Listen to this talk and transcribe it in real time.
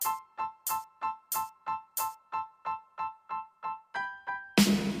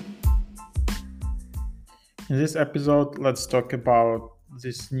In this episode, let's talk about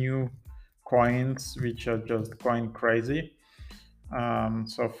these new coins, which are just going crazy.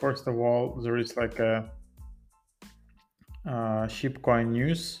 So first of all, there is like a shitcoin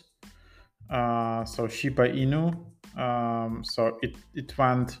news. So Shiba Inu. So it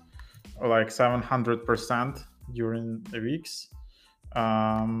went like 700% during the weeks,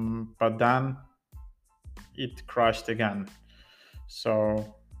 but then it crashed again.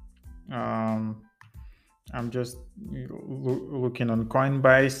 So um, I'm just looking on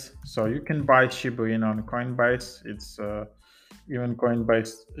Coinbase. So you can buy Shiba Inu on Coinbase. It's even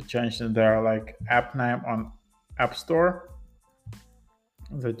Coinbase changed their like app name on App Store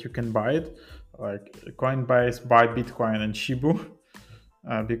that you can buy it. Like Coinbase, buy Bitcoin and Shibu,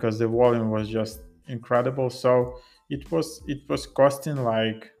 because the volume was just incredible. So it was costing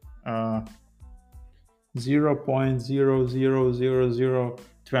like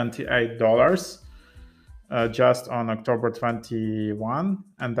 0.00028 dollars just on October 21,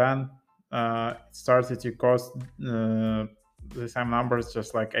 and then it started to cost the same numbers,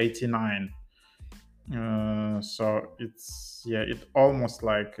 just like 89. So it almost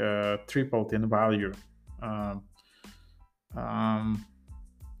like tripled in value. Um, um,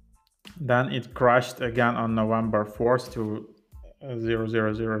 then it crashed again on November 4th to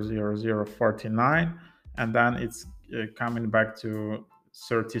 0.0000049, and then it's coming back to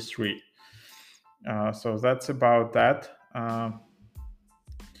 33. So that's about that.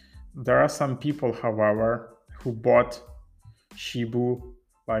 There are some people, however, who bought Shibu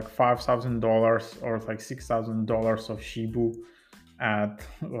like $5,000 or like $6,000 of Shibu at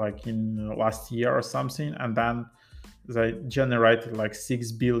like in last year or something, and then they generated like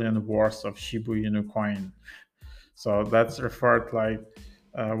 6 billion worth of Shiba Inu coin. So that's referred like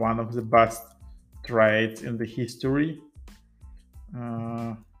one of the best trades in the history.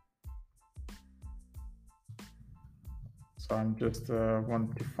 Uh, so I'm just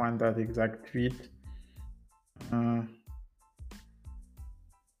want to find that exact tweet. Uh,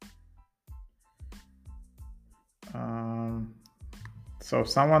 so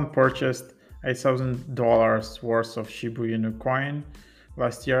someone purchased $8,000 worth of Shiba Inu coin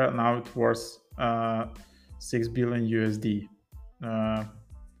last year. Now it was 6 billion USD.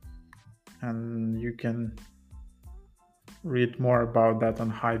 And you can read more about that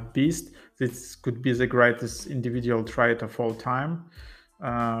on Hypebeast. This could be the greatest individual trade of all time.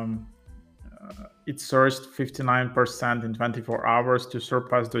 It surged 59% in 24 hours to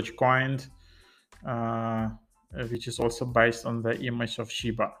surpass Dogecoin, which is also based on the image of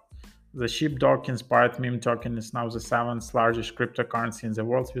Shiba. The sheepdog inspired meme token is now the seventh largest cryptocurrency in the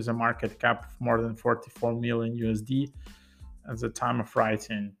world, with a market cap of more than 44 million USD at the time of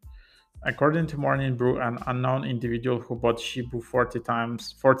writing. According to Morning Brew, an unknown individual who bought Shibu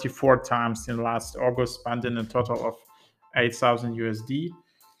 44 times in last August, spending a total of 8,000 USD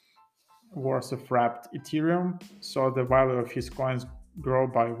worth of wrapped Ethereum, saw the value of his coins grow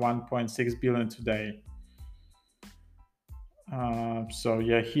by 1.6 billion today.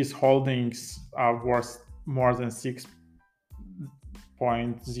 His holdings are worth more than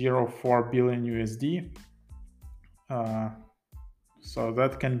 6.04 billion USD. So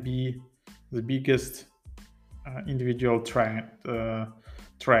that can be the biggest individual trade.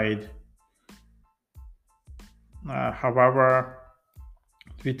 However,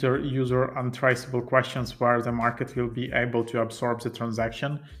 Twitter user untraceable questions where the market will be able to absorb the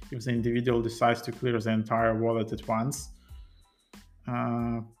transaction if the individual decides to clear the entire wallet at once.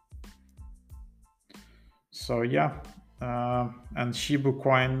 And Shiba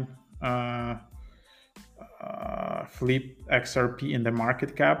coin flipped XRP in the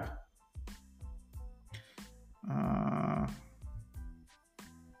market cap.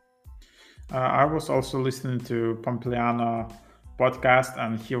 I was also listening to Pompiliano podcast,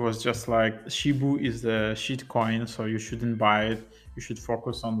 and he was just like, Shibu is the shit coin, so you shouldn't buy it. You should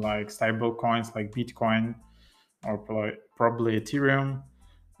focus on like stable coins like Bitcoin or probably Ethereum.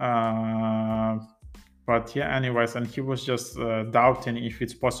 But yeah, anyways, and he was just doubting if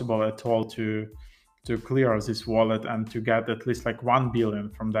it's possible at all to clear this wallet and to get at least like 1 billion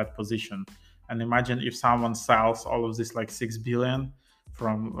from that position. And imagine if someone sells all of this like 6 billion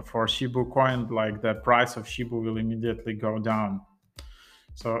for Shibu coin, like the price of Shibu will immediately go down.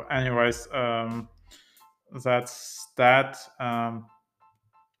 So anyways, that's that.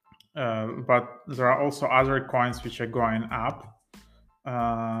 But there are also other coins which are going up.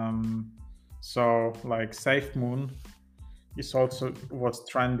 So like Safemoon is also was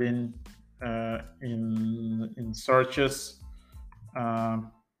trending in searches.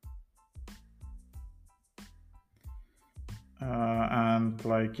 And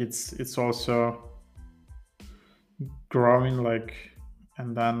like it's also growing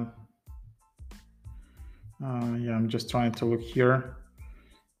and then yeah, I'm just trying to look here.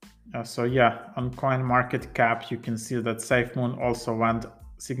 So yeah, on coin market cap you can see that Safemoon also went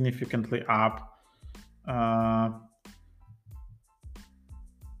significantly up.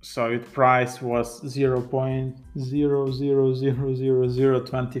 So its price was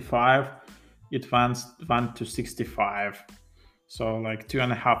 0.000025. It went to 65, so like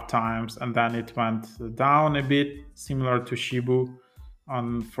 2.5 times, and then it went down a bit, similar to Shibu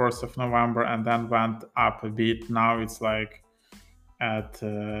on 1st of November, and then went up a bit. Now it's like at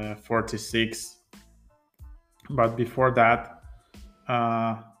 46, but before that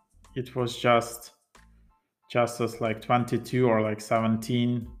it was just as like 22 or like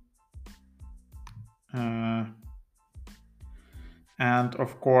 17. And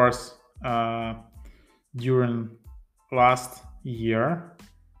of course, during last year,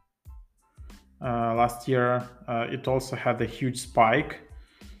 it also had a huge spike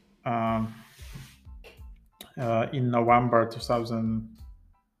in November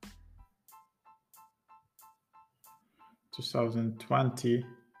 2020.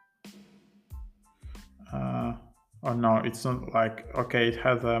 Oh no, it's not like, okay, it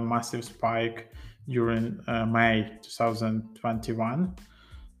had a massive spike during May 2021.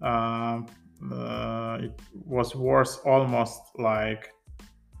 It was worth almost like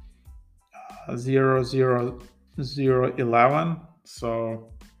 0.00011.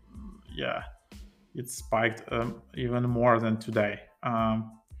 So yeah, it spiked even more than today.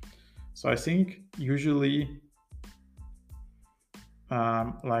 So I think usually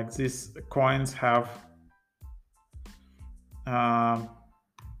like these coins have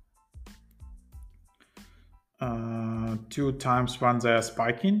two times when they are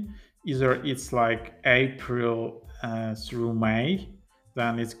spiking. Either it's like April through May,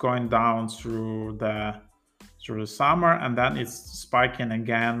 then it's going down through the summer, and then it's spiking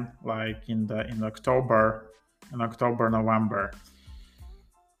again like in October, November.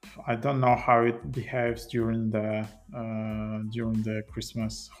 I don't know how it behaves during the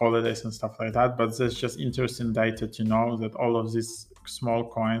Christmas holidays and stuff like that, but that's just interesting data to know that all of these small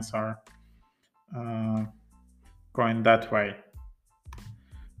coins are going that way.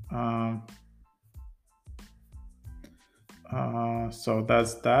 So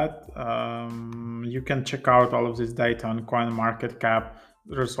that's that. You can check out all of this data on CoinMarketCap.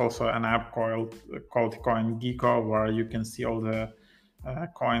 There's also an app called CoinGecko, where you can see all the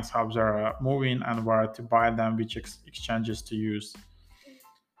coins, how they're moving, and where to buy them, which exchanges to use.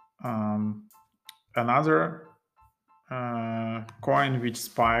 Another coin which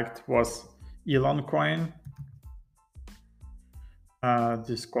spiked was ELON coin. This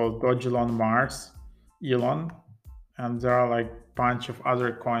is called Dogelon Mars ELON, and there are like a bunch of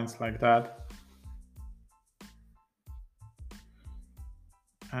other coins like that.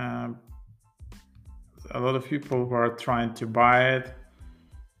 A lot of people were trying to buy it.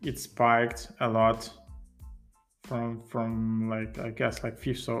 It spiked a lot from like, I guess, like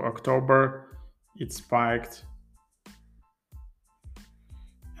 5th of October. It spiked,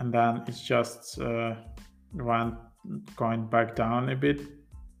 and then it's just went going back down a bit,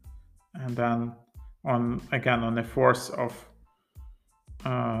 and then on the 4th of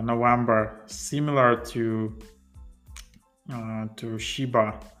November, similar to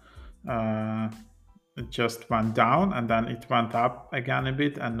Shiba, it just went down, and then it went up again a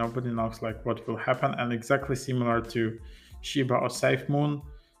bit, and nobody knows like what will happen. And exactly similar to Shiba or Safemoon,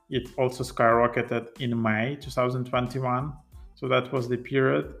 it also skyrocketed in May 2021. So that was the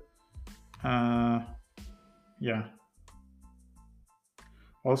period. Yeah.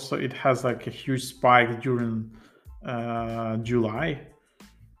 Also, it has like a huge spike during July,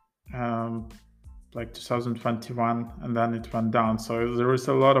 like 2021, and then it went down. So there is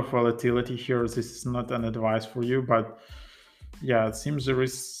a lot of volatility here. This is not an advice for you, but yeah, it seems there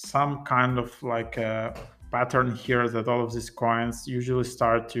is some kind of like a pattern here that all of these coins usually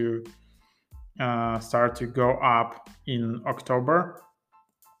start to go up in October,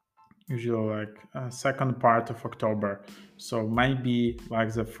 usually like second part of October. So maybe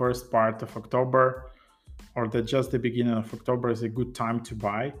like the first part of October or just the beginning of October is a good time to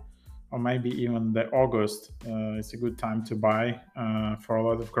buy, or maybe even the August is a good time to buy for a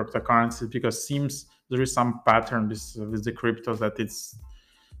lot of cryptocurrencies, because seems there is some pattern with the cryptos that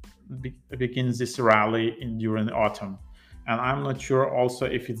begins this rally during autumn. And I'm not sure also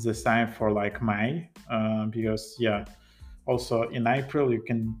if it's the same for like May, because yeah, also in April you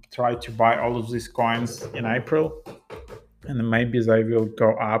can try to buy all of these coins in April, and maybe they will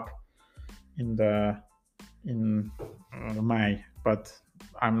go up in May, but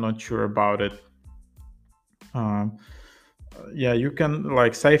I'm not sure about it. Yeah, you can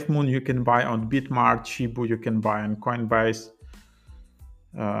like Safemoon you can buy on Bitmart, Shibu you can buy on Coinbase.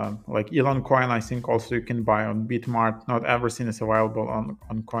 Like Elon coin, I think also you can buy on Bitmart. Not everything is available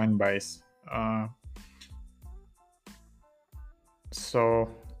on Coinbase. So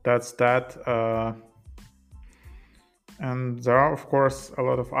that's that. And there are of course a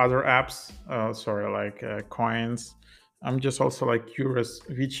lot of other apps. Sorry, like coins. I'm just also like curious,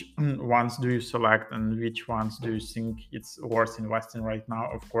 which ones do you select and which ones do you think it's worth investing right now?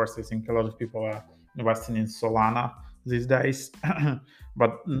 Of course, I think a lot of people are investing in Solana these days,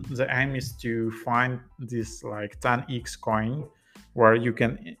 but the aim is to find this like 10x coin where you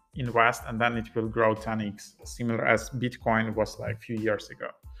can invest and then it will grow 10x, similar as Bitcoin was like a few years ago.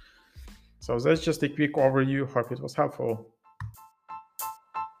 So that's just a quick overview. Hope it was helpful.